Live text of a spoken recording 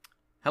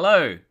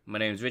Hello, my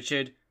name is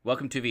Richard.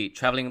 Welcome to the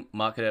Traveling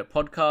Marketer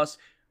podcast.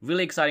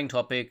 Really exciting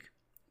topic,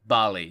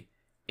 Bali.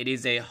 It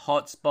is a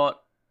hotspot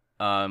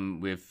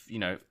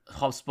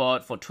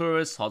hotspot for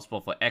tourists,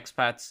 hotspot for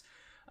expats.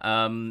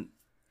 And,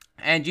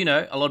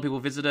 a lot of people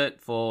visit it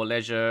for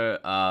leisure.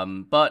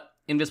 But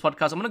in this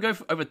podcast, I'm going to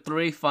go over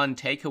 3 fun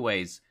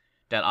takeaways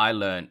that I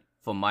learned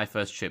from my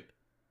first trip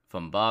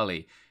from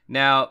Bali.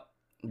 Now,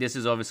 this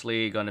is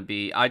obviously going to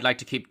be... I'd like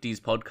to keep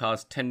these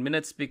podcasts 10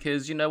 minutes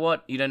because, you know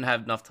what? You don't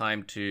have enough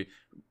time to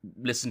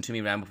listen to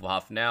me ramble for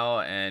half an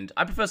hour. And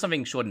I prefer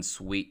something short and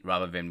sweet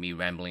rather than me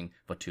rambling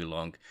for too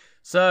long.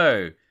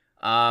 So,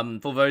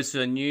 for those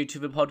who are new to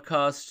the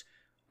podcast,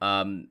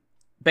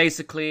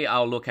 basically,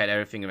 I'll look at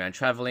everything around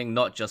traveling,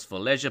 not just for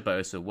leisure, but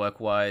also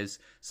work-wise.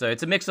 So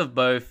it's a mix of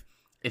both.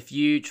 If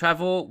you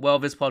travel, well,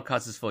 this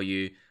podcast is for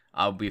you.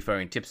 I'll be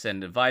throwing tips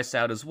and advice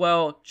out as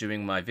well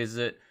during my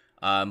visit.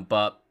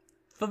 But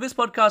for this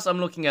podcast, I'm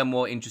looking at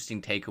more interesting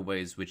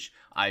takeaways, which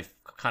I've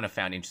kind of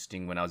found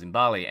interesting when I was in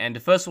Bali. And the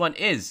first one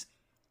is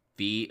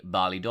the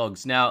Bali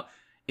dogs. Now,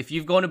 if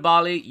you've gone to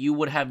Bali, you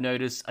would have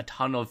noticed a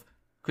ton of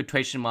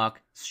quotation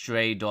mark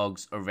stray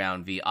dogs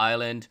around the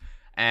island.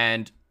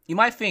 And you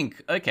might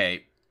think,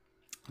 okay,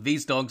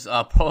 these dogs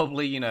are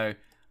probably, they're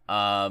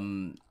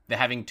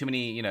having too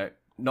many,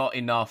 not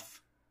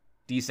enough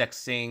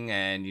desexing,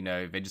 and,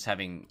 they're just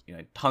having,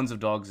 tons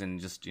of dogs and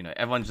just,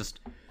 everyone's just...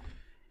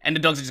 And the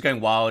dogs are just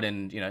going wild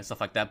and, stuff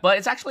like that. But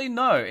it's actually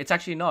not.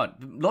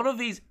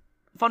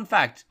 Fun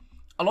fact,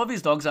 a lot of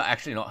these dogs are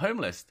actually not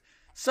homeless.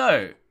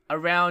 So,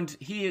 around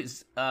here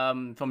is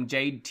from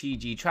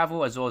JTG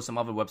Travel, as well as some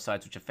other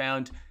websites which I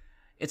found,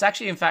 it's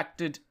actually, in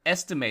fact,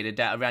 estimated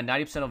that around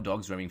 90% of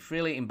dogs roaming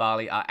freely in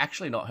Bali are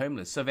actually not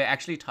homeless. So, they're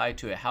actually tied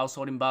to a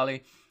household in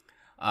Bali.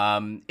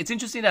 It's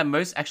interesting that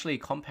most actually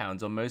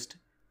compounds or most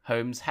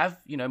homes have,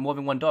 more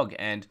than one dog.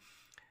 And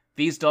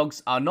these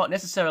dogs are not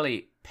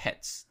necessarily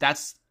pets.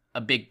 That's a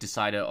big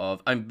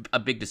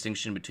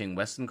distinction between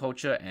Western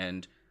culture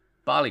and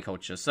Bali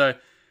culture. So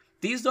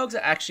these dogs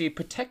are actually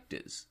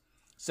protectors.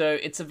 So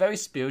it's a very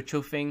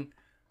spiritual thing.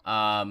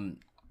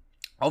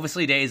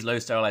 Obviously, there is low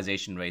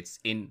sterilization rates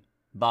in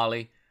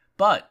Bali,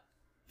 but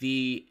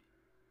the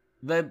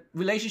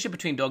relationship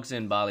between dogs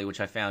in Bali, which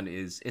I found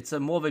it's a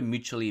more of a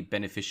mutually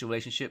beneficial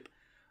relationship.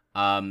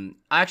 I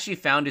actually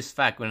found this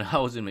fact when I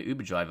was with my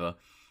Uber driver.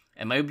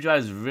 And my Uber driver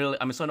is really...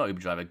 not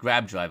Uber driver,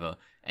 Grab driver.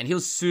 And he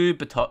was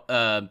super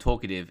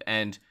talkative.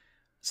 And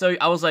so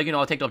I was like,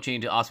 I'll take the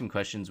opportunity to ask him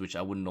questions which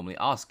I wouldn't normally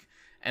ask.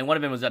 And one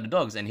of them was about the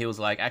dogs. And he was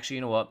like, actually,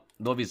 you know what?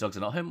 A lot of these dogs are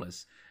not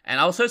homeless.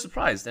 And I was so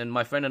surprised. And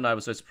my friend and I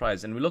were so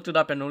surprised. And we looked it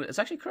up and it's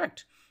actually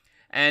correct.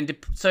 And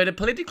so the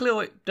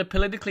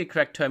politically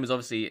correct term is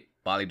obviously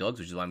Bali dogs,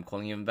 which is why I'm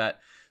calling him that.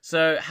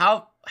 So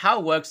how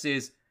it works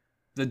is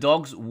the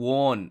dogs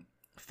warn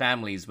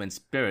families when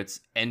spirits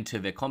enter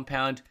their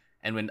compound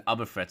and when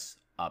other threats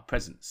are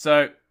present.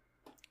 So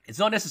it's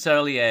not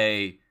necessarily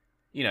a,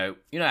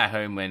 at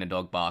home when a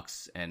dog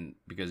barks and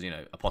because,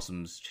 a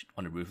possum's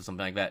on the roof or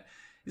something like that.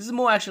 This is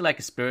more actually like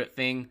a spirit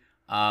thing.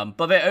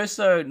 But they're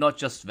also not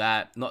just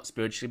that, not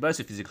spiritually, but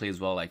also physically as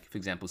well. Like, for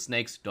example,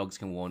 snakes, dogs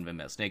can warn them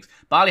about snakes.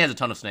 Bali has a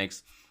ton of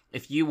snakes.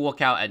 If you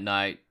walk out at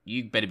night,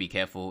 you better be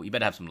careful. You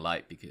better have some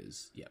light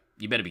because,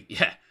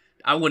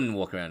 I wouldn't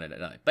walk around at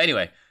night. But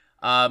anyway,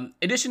 in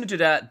addition to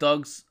that,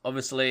 dogs,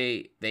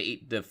 obviously, they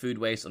eat the food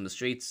waste on the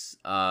streets,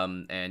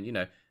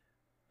 and,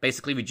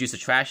 basically reduce the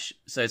trash.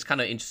 So it's kind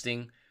of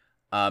interesting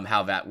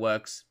how that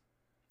works.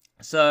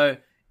 So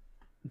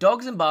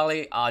dogs in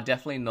Bali are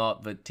definitely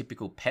not the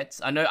typical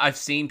pets. I know I've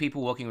seen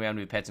people walking around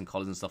with pets and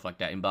collars and stuff like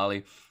that in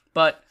Bali,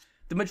 but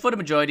for the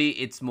majority,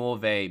 it's more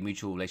of a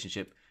mutual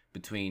relationship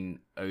between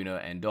owner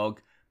and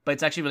dog. But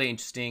it's actually really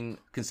interesting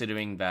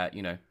considering that,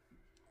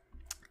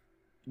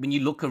 when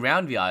you look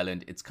around the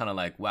island, it's kind of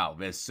like, wow,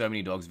 there's so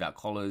many dogs without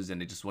collars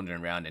and they're just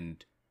wandering around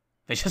and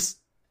they're just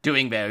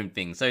doing their own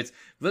thing. So it's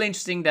really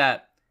interesting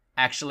that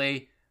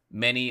actually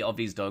many of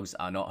these dogs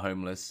are not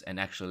homeless and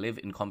actually live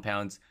in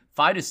compounds.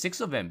 5 to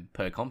 6 of them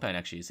per compound,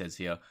 actually, it says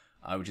here,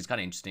 which is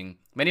kind of interesting.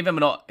 Many of them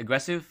are not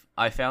aggressive,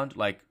 I found.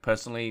 Like,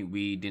 personally,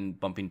 we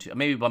bumped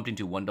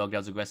into one dog that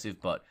was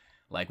aggressive, but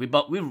like we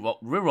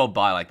rolled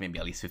by like maybe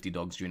at least 50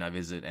 dogs during our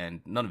visit,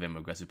 and none of them were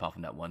aggressive apart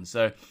from that one.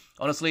 So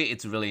honestly,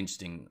 it's a really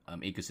interesting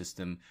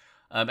ecosystem.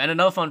 And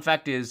another fun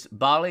fact is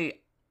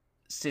Bali,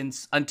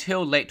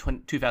 until late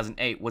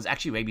 2008, was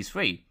actually rabies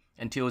free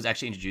until it was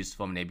actually introduced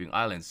from neighboring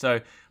islands.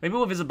 So when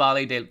people visit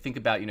Bali, they think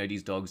about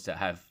these dogs that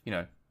have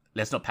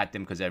let's not pat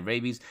them because they have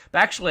rabies.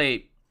 But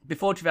actually,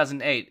 before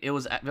 2008, they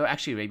were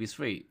actually rabies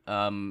free,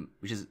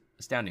 which is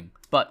astounding.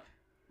 But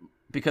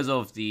because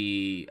of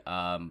the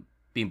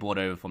being brought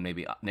over from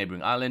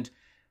neighboring island,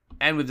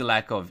 and with the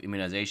lack of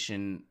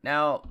immunization,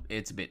 now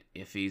it's a bit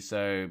iffy,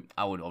 so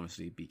I would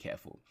obviously be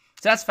careful.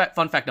 So that's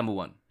fun fact number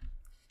 1.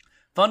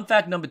 Fun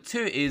fact number 2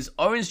 is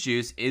orange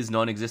juice is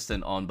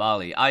non-existent on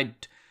Bali. I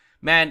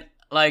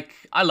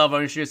love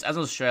orange juice. As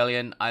an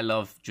Australian, I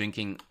love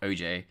drinking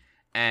OJ,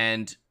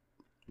 and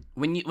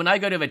when I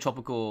go to a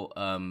tropical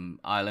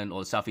island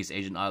or Southeast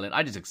Asian island,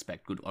 I just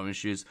expect good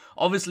orange juice.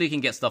 Obviously, you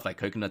can get stuff like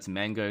coconuts and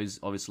mangoes,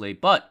 obviously,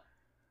 but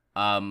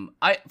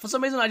I for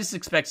some reason I just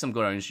expect some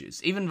good orange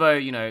juice, even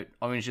though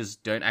oranges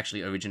don't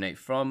actually originate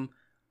from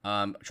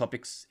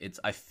tropics.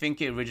 I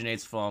think it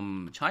originates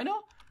from China.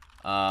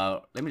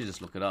 Let me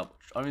just look it up.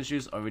 Orange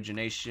juice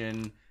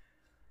origination.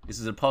 This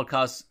is a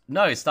podcast.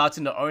 No, it starts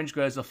in the orange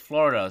groves of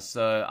Florida,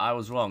 so I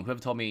was wrong. Whoever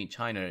told me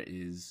China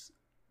is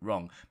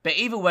wrong. But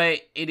either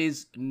way, it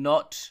is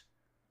not...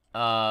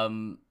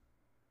 Oh,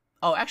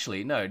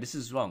 actually, no, this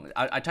is wrong.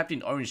 I typed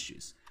in orange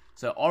juice.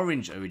 So,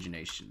 orange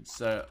origination.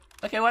 So,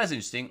 okay, well, that's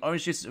interesting.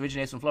 Orange juice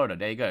originates from Florida.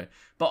 There you go.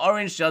 But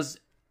orange does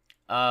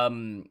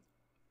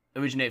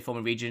originate from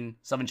a region,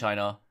 southern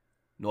China,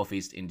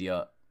 northeast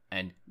India,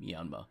 and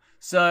Myanmar.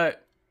 So,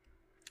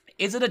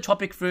 is it a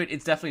tropic fruit?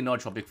 It's definitely not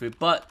a tropic fruit,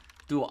 but...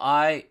 Do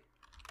I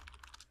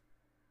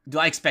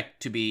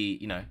expect to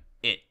be,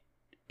 it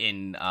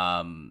in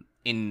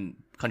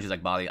countries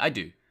like Bali? I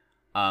do.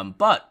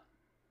 But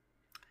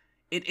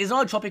it is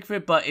not a tropic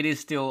fruit, but it is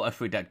still a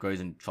fruit that grows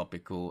in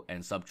tropical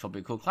and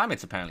subtropical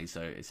climates, apparently,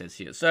 so it says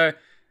here. So,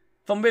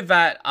 from with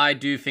that, I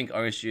do think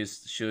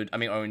oranges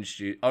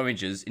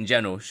in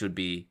general should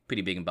be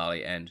pretty big in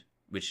Bali, and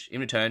which, in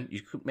return,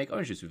 you could make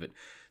orange juice with it.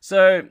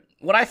 So,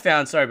 what I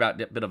found, sorry about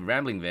that bit of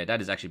rambling there, that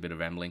is actually a bit of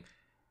rambling.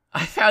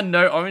 I found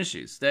no orange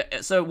juice.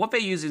 So what they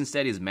use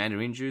instead is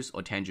mandarin juice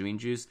or tangerine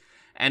juice.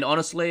 And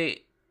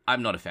honestly,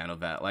 I'm not a fan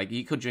of that. Like,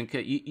 you could drink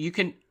it. You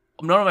can...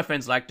 None of my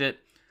friends liked it.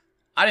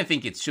 I don't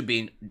think it should be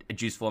in a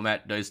juice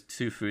format, those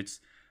two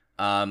fruits.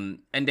 And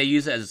they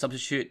use it as a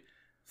substitute.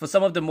 For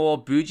some of the more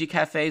bougie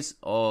cafes,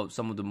 or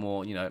some of the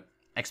more,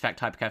 expat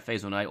type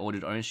cafes when I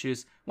ordered orange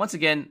juice, once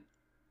again,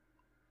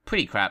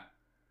 pretty crap.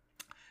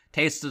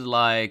 Tasted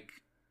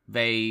like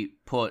they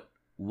put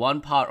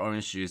 1 part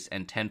orange juice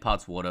and 10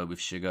 parts water with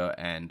sugar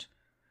and,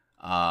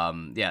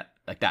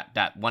 like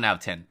that 1 out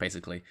of 10,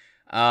 basically.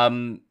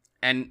 And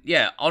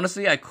yeah,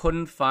 honestly, I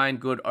couldn't find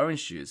good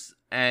orange juice,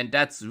 and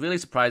that's really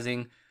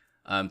surprising.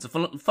 It's a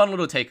fun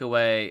little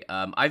takeaway.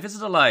 I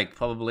visited like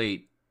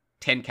probably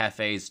 10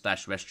 cafes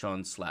 /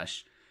 restaurants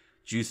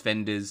 / juice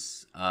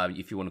vendors,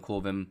 if you want to call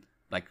them,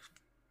 like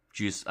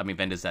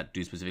vendors that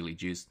do specifically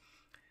juice.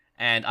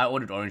 And I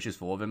ordered orange juice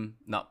for all of them.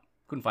 No,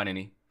 couldn't find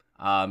any.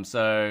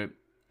 So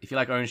if you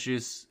like orange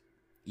juice,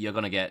 you're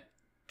going to get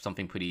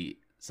something pretty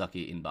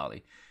sucky in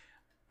Bali.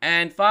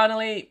 And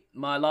finally,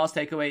 my last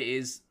takeaway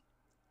is,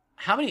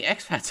 how many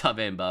expats are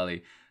there in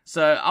Bali?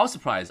 So I was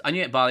surprised. I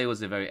knew Bali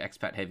was a very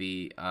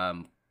expat-heavy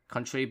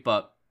country,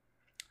 but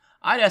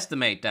I'd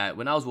estimate that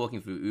when I was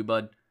walking through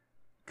Ubud,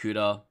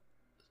 Kuta,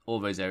 all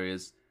those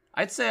areas,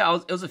 I'd say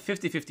it was a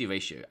 50-50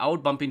 ratio. I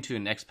would bump into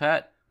an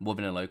expat more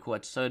than a local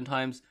at certain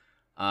times.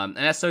 And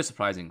that's so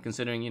surprising,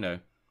 considering, we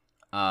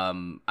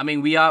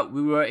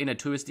were in a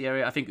touristy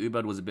area. I think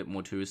Ubud was a bit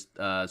more less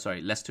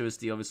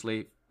touristy,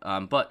 obviously.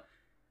 But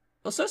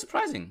it was so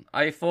surprising.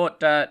 I thought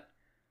that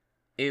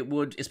it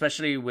would,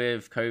 especially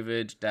with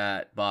COVID,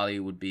 that Bali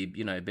would be,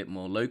 a bit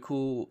more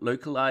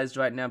localized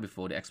right now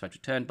before the expats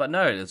return. But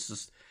no, it's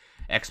just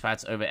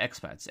expats over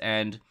expats.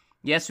 And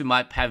yes, we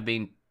might have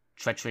been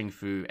treachery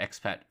through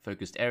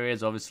expat-focused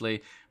areas,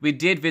 obviously. We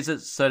did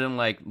visit certain,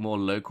 more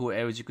local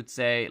areas, you could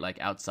say,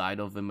 outside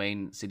of the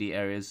main city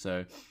areas.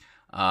 So,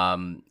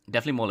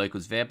 definitely more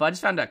locals there. But I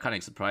just found that kind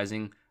of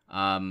surprising.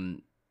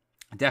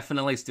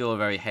 Definitely still a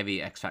very heavy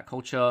expat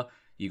culture.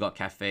 You got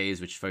cafes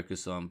which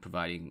focus on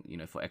providing,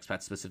 for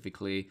expats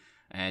specifically.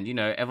 And,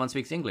 everyone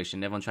speaks English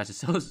and everyone tries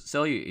to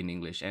sell you in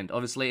English. And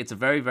obviously, it's a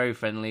very, very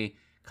friendly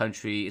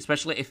country,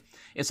 especially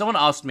if someone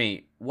asked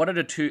me,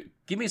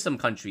 give me some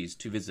countries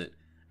to visit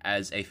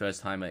as a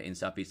first-timer in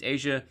Southeast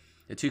Asia.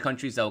 The 2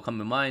 countries that will come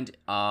to mind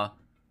are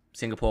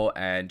Singapore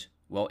and,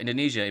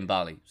 Indonesia in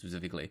Bali,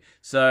 specifically.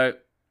 So,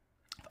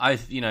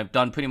 I've,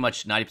 done pretty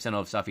much 90%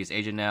 of Southeast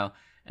Asia now,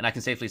 and I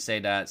can safely say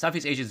that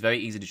Southeast Asia is very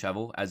easy to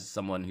travel as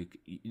someone who,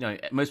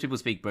 most people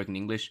speak broken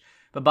English,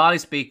 but Bali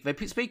speak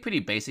pretty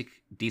basic,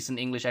 decent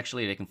English,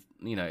 actually. They can,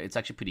 it's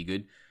actually pretty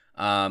good.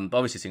 But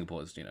obviously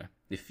Singapore is,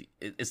 if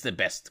it's the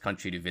best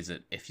country to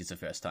visit if it's the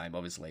first time,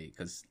 obviously,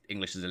 because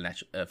English is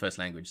their first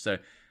language,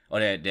 or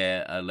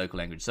their local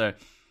language. So,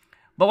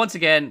 but once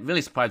again,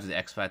 really surprised with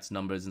the expats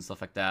numbers and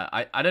stuff like that.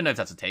 I don't know if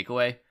that's a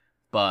takeaway,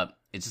 but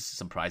it's just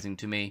surprising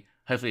to me.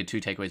 Hopefully the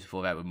 2 takeaways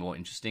before that were more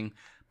interesting.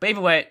 But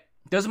either way,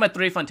 those are my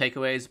 3 fun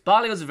takeaways.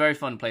 Bali was a very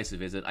fun place to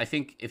visit. I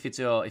think if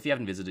you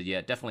haven't visited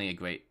yet, definitely a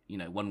great,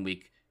 1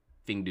 week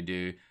thing to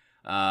do.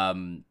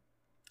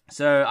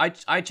 So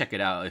I check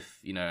it out if,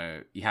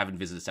 you haven't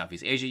visited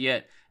Southeast Asia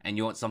yet and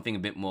you want something a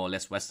bit more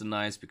less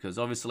westernized, because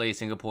obviously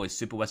Singapore is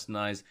super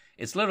westernized.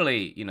 It's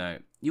literally,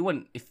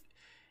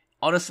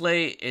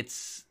 honestly,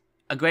 it's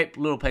a great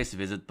little place to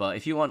visit, but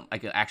if you want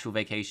an actual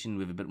vacation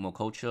with a bit more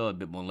culture, a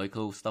bit more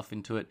local stuff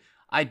into it,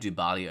 I'd do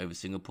Bali over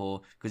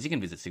Singapore, because you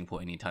can visit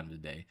Singapore any time of the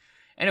day.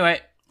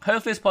 Anyway,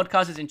 hopefully this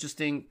podcast is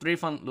interesting. 3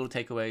 fun little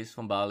takeaways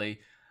from Bali.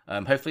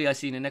 Hopefully I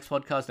see you in the next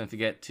podcast. Don't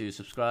forget to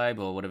subscribe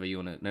or whatever you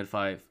want to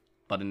notify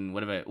button,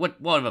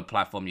 whatever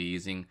platform you're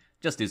using.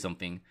 Just do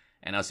something.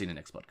 and I'll see you in the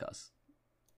next podcast.